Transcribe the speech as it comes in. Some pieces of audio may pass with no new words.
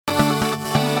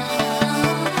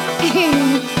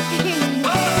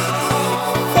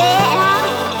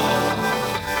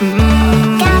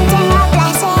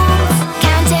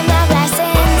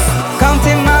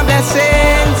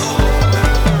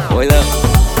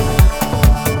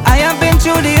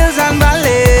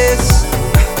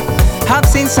I've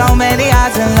seen so many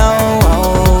highs and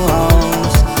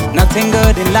lows. Nothing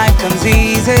good in life comes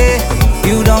easy.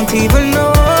 You don't even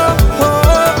know.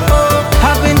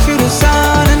 I've been through the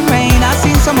sun and rain. I've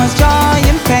seen so much joy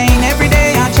and pain. Every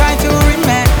day I try to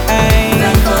remain.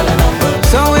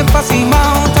 So if I see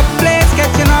Mount a place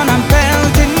catching on and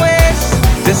pelting waves,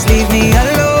 just leave me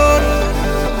alone,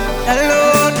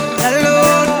 alone,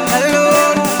 alone,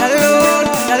 alone, alone,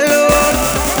 alone.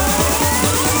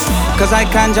 Cause I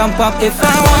can jump up if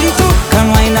I want to, can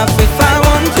wind up if I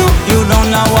want to. You don't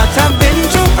know what I've been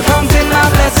through. I count in my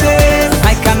blessings.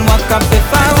 I can walk up if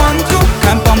I want to,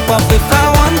 can pump up if I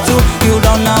want to. You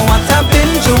don't know what I've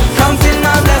been through. Counting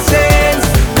my blessings,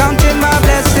 counting my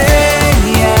blessings.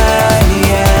 Yeah,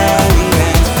 yeah, yeah.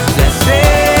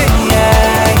 Blessing,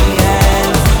 yeah, yeah.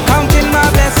 Counting my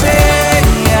blessings.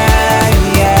 Yeah,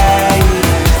 yeah, yeah.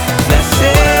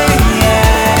 Blessing,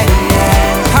 yeah,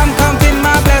 yeah. I'm counting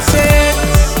my blessings.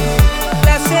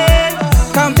 Blessing,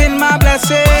 counting my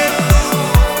blessings.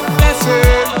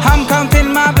 Blessing, I'm counting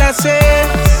my blessings.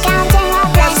 Counting my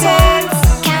blessings.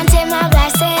 Counting my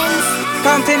blessings.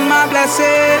 Counting my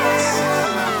blessings.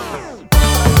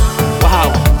 Wow,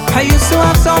 I used to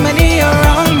have so many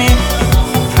around me.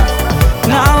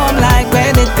 Now I'm like,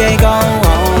 where did they go?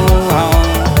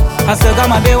 I still got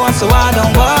my day ones, so I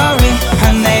don't worry.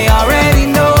 And they already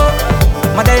know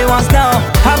my day ones now.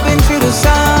 I've been through the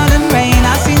sun and rain.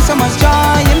 I've seen so much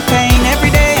joy and pain. Every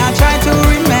day I try to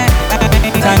remain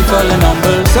thankful and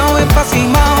humble. So if I see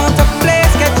Mount a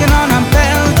place catching on and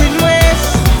pelting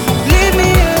waves, leave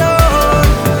me alone,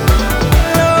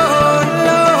 alone,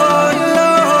 alone,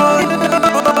 alone.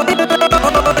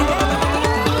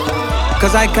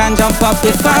 Cause I can jump up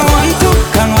if I want to,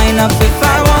 can wind up if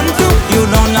I want to. You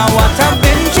don't know what I've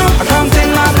been through. I count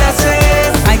in my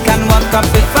blessings. I can walk up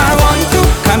if I want to,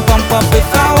 can pump up if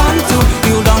I want to.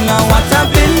 You don't know what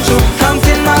I've been through.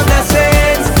 Counting my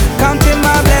blessings, counting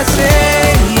my blessings.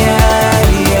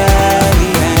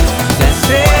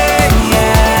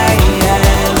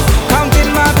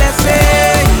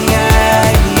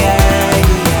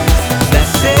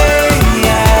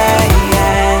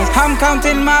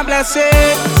 Counting my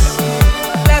blessings,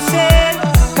 blessings,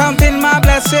 counting my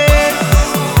blessings,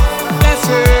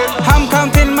 blessings. I'm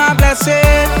counting my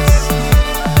blessings,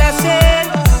 blessings,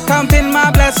 counting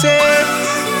my blessings,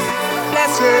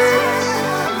 blessings.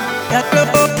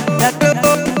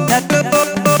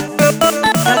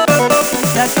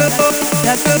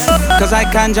 Cause I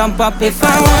can jump up if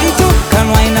I want to,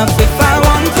 can wind up if I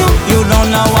want to. You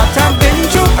don't know what I've been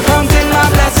through. I counting my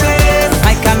blessings.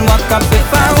 I can walk up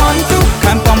if I want to,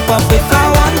 can pump up if I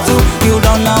want to. You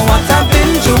don't know what I've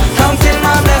been through. Counting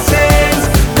my blessings,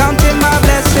 counting my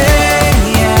blessings.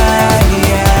 Yeah,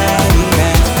 yeah,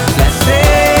 yeah.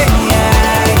 Blessing,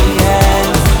 yeah, yeah.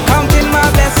 Counting my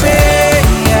blessings.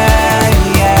 Yeah,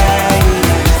 yeah,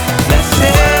 yeah.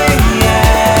 Blessing,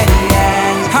 yeah,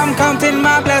 yeah. I'm counting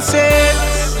my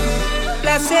blessings,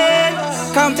 blessings,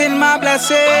 counting my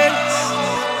blessings.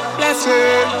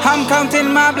 I'm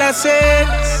counting my blessings.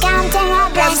 Counting my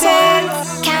blessings.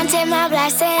 Counting my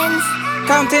blessings.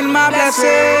 Counting my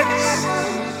blessings.